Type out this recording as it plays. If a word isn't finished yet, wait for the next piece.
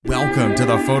Welcome to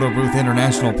the Photo Booth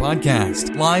International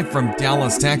podcast, live from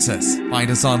Dallas, Texas.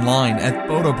 Find us online at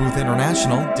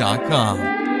photoboothinternational.com.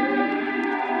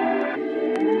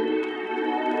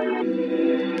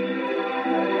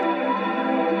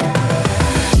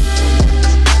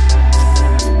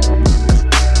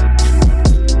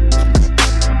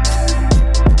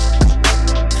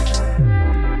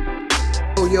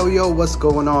 Yo, what's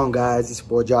going on, guys? It's your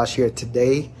boy Josh here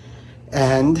today,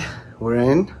 and we're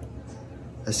in.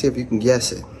 Let's see if you can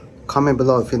guess it. Comment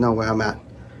below if you know where I'm at,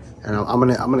 and I'm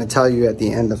gonna tell you at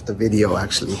the end of the video.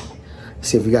 Actually,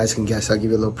 see if you guys can guess. I'll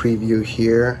give you a little preview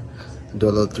here. Do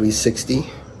a little 360.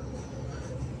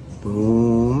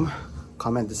 Boom.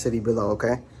 Comment the city below,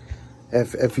 okay?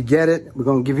 If you get it, we're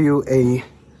gonna give you a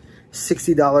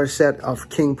 $60 set of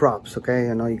King props, okay?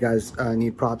 I know you guys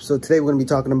need props. So today we're gonna be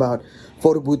talking about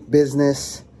photo booth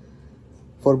business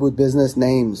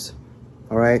names,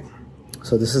 all right?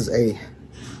 So this is a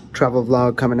travel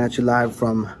vlog coming at you live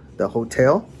from the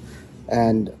hotel,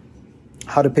 and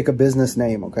how to pick a business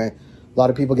name, okay? A lot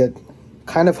of people get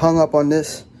kind of hung up on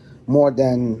this more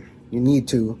than you need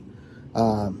to,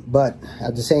 but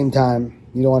at the same time,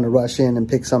 you don't want to rush in and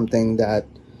pick something that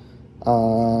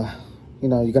you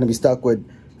know, you're going to be stuck with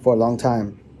for a long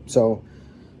time. So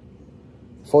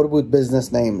photo booth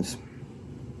business names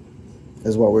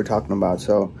is what we're talking about.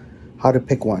 So how to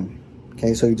pick one.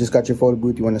 Okay, so you just got your photo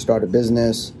booth, you want to start a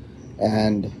business,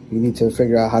 and you need to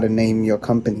figure out how to name your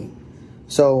company.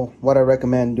 So what I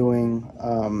recommend doing,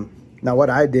 now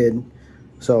what I did,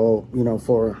 so, you know,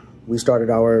 we started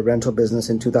our rental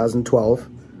business in 2012,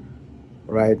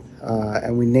 right?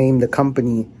 And we named the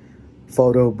company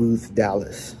Photo Booth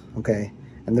Dallas. Okay,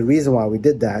 and the reason why we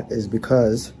did that is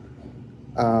because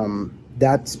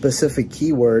that specific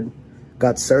keyword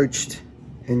got searched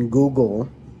in Google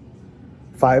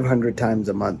 500 times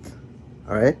a month.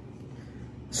 All right,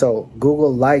 so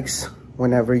Google likes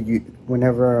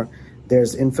whenever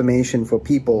there's information for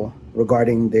people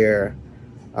regarding their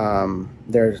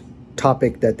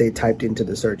topic that they typed into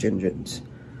the search engines.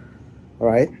 All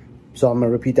right, so I'm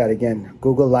gonna repeat that again.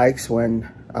 Google likes when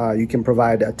you can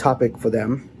provide a topic for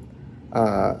them.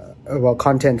 Well,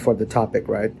 content for the topic,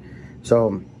 right?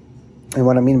 So, and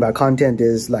what I mean by content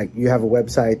is like you have a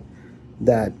website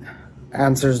that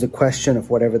answers the question of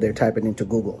whatever they're typing into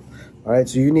Google. All right,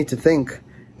 so you need to think,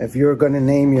 if you're going to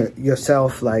name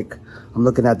yourself, like I'm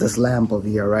looking at this lamp over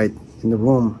here, right, in the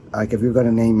room, like if you're going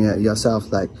to name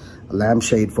yourself like a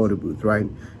lampshade photo booth, right,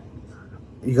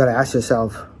 you got to ask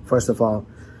yourself, first of all,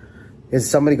 is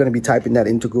somebody going to be typing that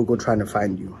into Google trying to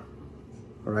find you?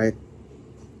 All right.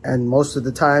 And most of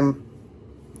the time,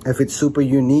 if it's super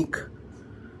unique,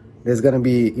 there's going to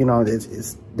be, you know,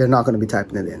 they're not going to be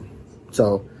typing it in.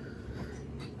 So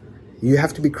you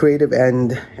have to be creative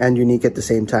and unique at the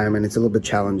same time, and it's a little bit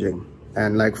challenging.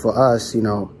 And like for us, you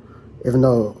know, even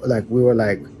though like we were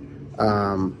like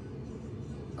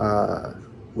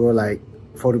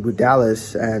Photo Booth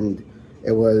Dallas, and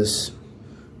it's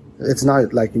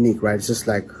not like unique, right? It's just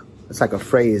like, it's like a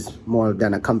phrase more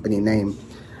than a company name.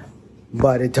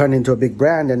 But it turned into a big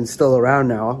brand, and it's still around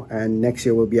now. And next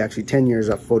year will be actually 10 years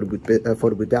of Photo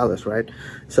Booth Dallas, right?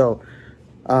 So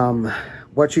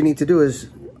what you need to do is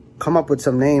come up with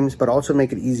some names, but also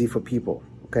make it easy for people,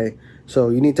 okay? So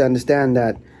you need to understand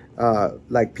that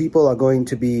like people are going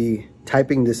to be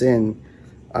typing this in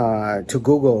to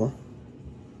Google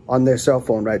on their cell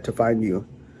phone, right, to find you.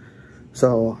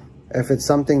 So if it's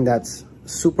something that's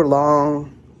super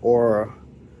long, or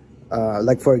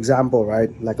like for example, right,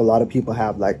 like a lot of people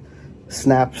have like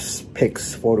Snaps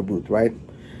Pics photo booth, right?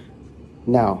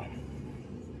 Now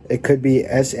it could be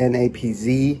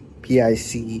SNAPZ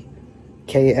PICKS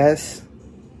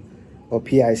or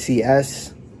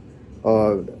PICS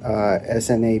or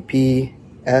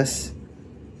SNAPS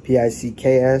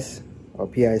PICKS or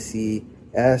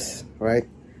PICS, right?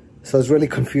 So it's really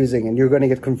confusing, and you're going to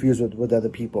get confused with other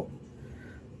people.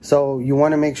 So you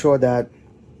want to make sure that,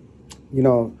 you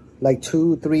know, like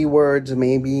 2-3 words,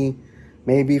 maybe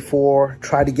 4.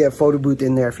 Try to get photo booth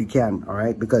in there if you can, all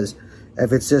right? Because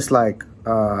if it's just like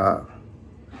a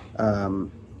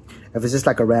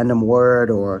random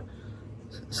word or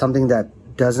something that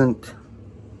doesn't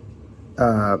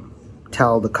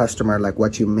tell the customer like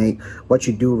what you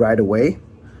do right away,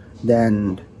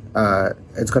 then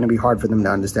it's going to be hard for them to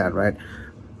understand, right?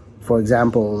 For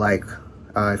example, like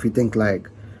if you think like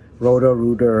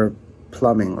Roto-Rooter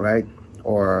Plumbing, right?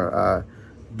 Or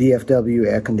DFW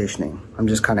Air Conditioning. I'm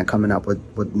just kind of coming up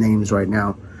with names right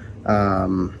now.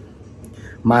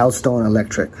 Milestone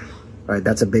Electric, right?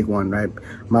 That's a big one, right?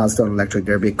 Milestone Electric,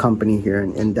 they're a big company here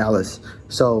in Dallas.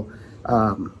 So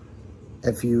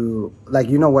if you like,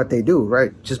 you know what they do,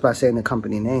 right? Just by saying the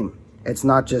company name. It's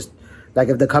not just like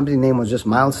if the company name was just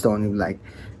Milestone, you'd be like,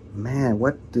 man,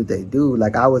 what do they do?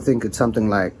 Like I would think it's something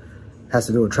like has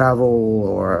to do with travel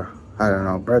or I don't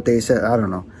know, birthday set, I don't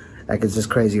know. Like it's just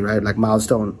crazy, right? Like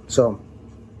Milestone. So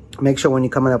make sure when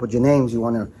you're coming up with your names, you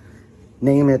want to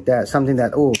name it that something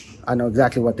that, oh, I know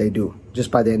exactly what they do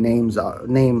just by their names,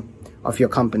 name of your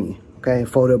company. Okay,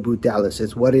 Photo Booth Dallas.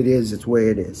 It's what it is. It's where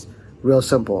it is. Real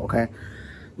simple. Okay.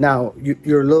 Now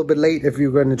you're a little bit late if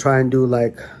you're going to try and do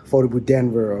like Photo Booth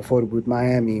Denver or Photo Booth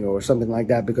Miami or something like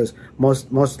that, because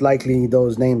most likely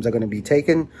those names are going to be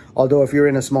taken. Although if you're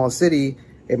in a small city,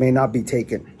 it may not be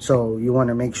taken. So you want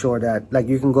to make sure that like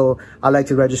you can go. I like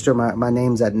to register my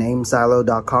names at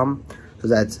namesilo.com. So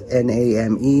that's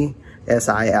NAMESILO.com.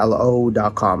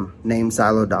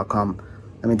 Namesilo.com.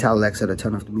 Let me tell Alexa to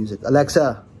turn off the music.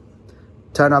 Alexa,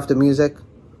 turn off the music.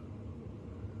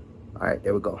 All right,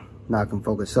 there we go. Now I can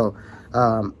focus. So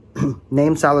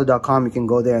namesilo.com, you can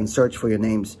go there and search for your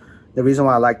names. The reason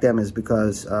why I like them is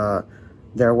because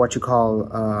they're what you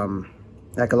call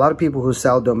like a lot of people who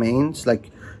sell domains.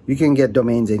 Like you can get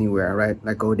domains anywhere, right?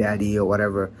 Like GoDaddy or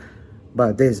whatever.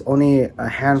 But there's only a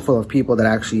handful of people that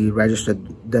actually registered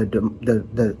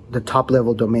the top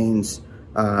level domains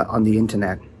on the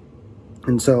internet.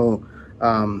 And so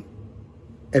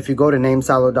if you go to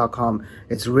namesilo.com,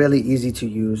 it's really easy to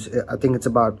use. I think it's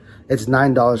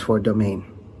 $9 for a domain,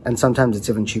 and sometimes it's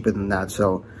even cheaper than that.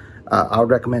 So I would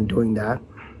recommend doing that.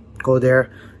 Go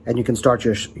there and you can start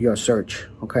your search.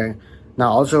 Okay. Now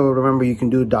also remember you can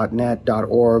do .net,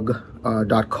 .org,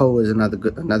 .co is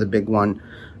another big one.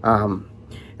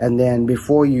 And then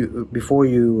before you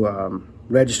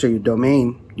register your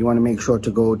domain, you want to make sure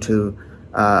to go to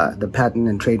the Patent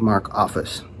and Trademark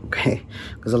Office. Okay,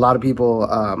 because a lot of people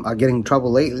are getting in trouble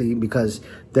lately because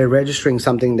they're registering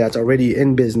something that's already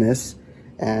in business,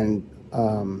 and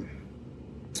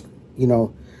you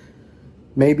know,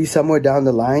 maybe somewhere down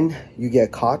the line you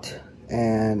get caught,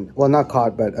 and well, not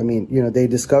caught, but I mean, you know, they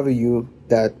discover you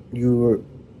that you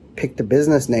picked a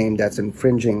business name that's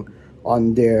infringing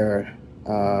on their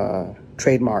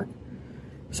trademark.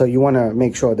 So you want to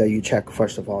make sure that you check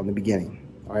first of all in the beginning,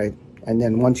 all right? And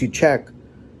then once you check,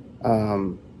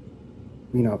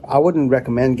 you know, I wouldn't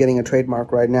recommend getting a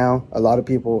trademark right now. A lot of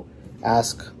people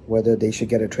ask whether they should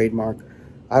get a trademark.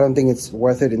 I don't think it's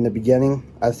worth it in the beginning.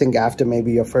 I think after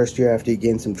maybe your first year, after you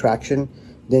gain some traction,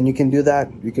 then you can do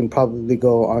that. You can probably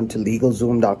go on to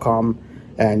LegalZoom.com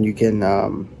and you can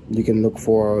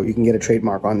get a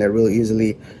trademark on there real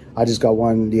easily. I just got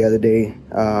one the other day,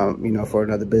 you know, for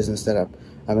another business that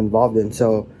I'm involved in.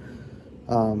 So,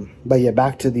 but yeah,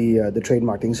 back to the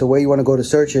trademark thing. So where you want to go to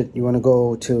search it, you want to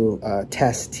go to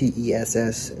TESS,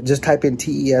 TESS. Just type in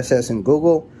TESS in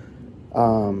Google.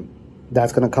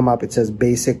 That's going to come up. It says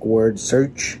basic word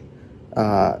search,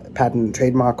 Patent and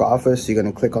Trademark Office. You're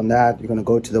going to click on that. You're going to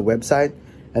go to the website,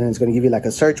 and then it's going to give you like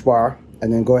a search bar,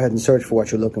 and then go ahead and search for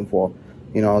what you're looking for.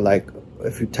 You know, like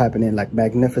if you're typing in like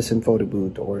magnificent photo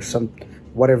booth or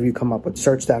whatever you come up with,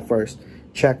 search that first.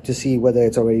 Check to see whether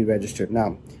it's already registered.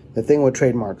 Now, the thing with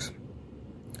trademarks,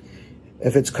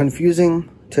 if it's confusing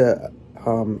to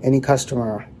any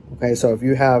customer, okay, so if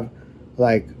you have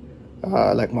like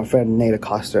my friend Nate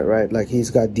Acosta, right? Like he's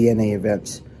got DNA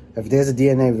events. If there's a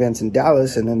DNA events in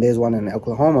Dallas and then there's one in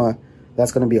Oklahoma,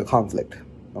 that's going to be a conflict,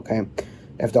 okay?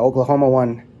 If the Oklahoma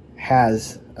one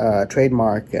has a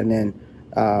trademark and then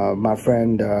my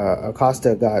friend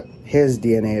Acosta got his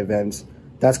DNA events,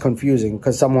 that's confusing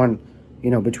because someone, you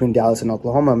know, between Dallas and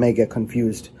Oklahoma may get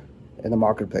confused in the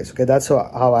marketplace. Okay, that's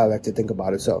how I like to think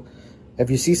about it. So if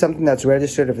you see something that's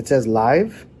registered, if it says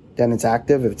live, then it's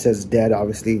active. If it says dead,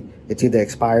 obviously it's either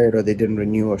expired or they didn't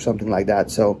renew or something like that.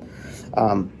 So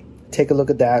take a look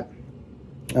at that.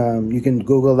 You can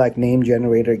Google like name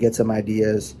generator, get some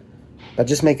ideas, but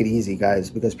just make it easy, guys,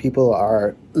 because people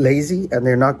are lazy and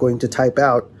they're not going to type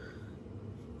out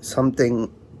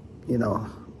something, you know,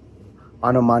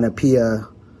 onomatopoeia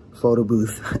photo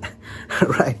booth,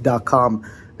 right, .com.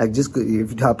 Like just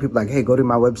if you tell people like, hey, go to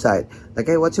my website, like,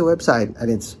 hey, what's your website? And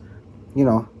it's, you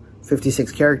know,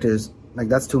 56 characters, like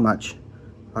that's too much.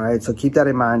 All right, so keep that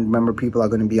in mind. Remember, people are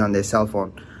going to be on their cell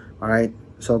phone. All right,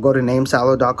 so go to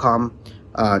namesilo.com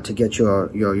to get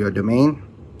your domain,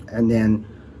 and then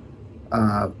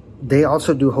they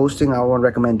also do hosting. I won't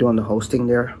recommend doing the hosting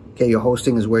there. Okay, your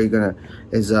hosting is where you're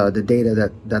the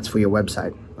data that's for your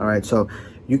website. All right, so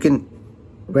you can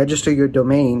register your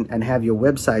domain and have your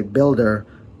website builder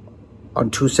on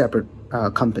two separate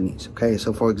companies. Okay,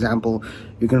 so for example,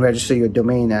 you can register your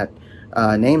domain at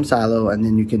Namesilo, and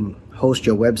then you can host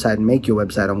your website, make your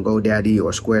website on GoDaddy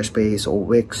or Squarespace or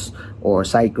Wix or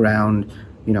SiteGround,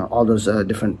 you know, all those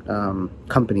different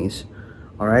companies.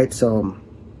 All right, so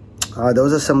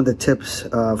those are some of the tips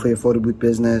for your photo booth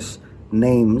business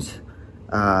names,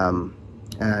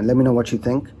 and let me know what you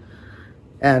think.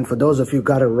 And for those of you who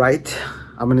got it right,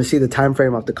 I'm going to see the time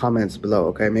frame of the comments below.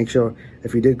 Okay, make sure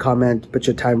if you did comment, put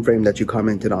your time frame that you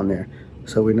commented on there,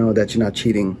 so we know that you're not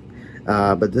cheating.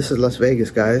 But this is Las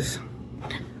Vegas, guys.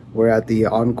 We're at the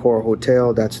Encore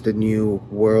Hotel. That's the new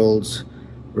World's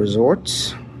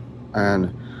Resorts, and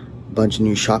a bunch of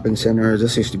new shopping centers.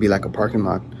 This used to be like a parking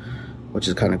lot, which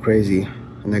is kind of crazy.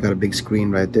 And they got a big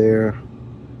screen right there.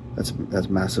 That's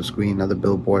massive screen. Another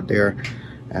billboard there.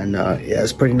 And yeah,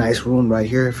 it's a pretty nice room right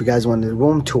here. If you guys want a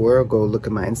room tour, go look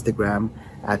at my Instagram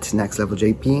at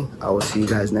NextLevelJP. I will see you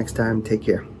guys next time. Take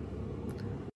care.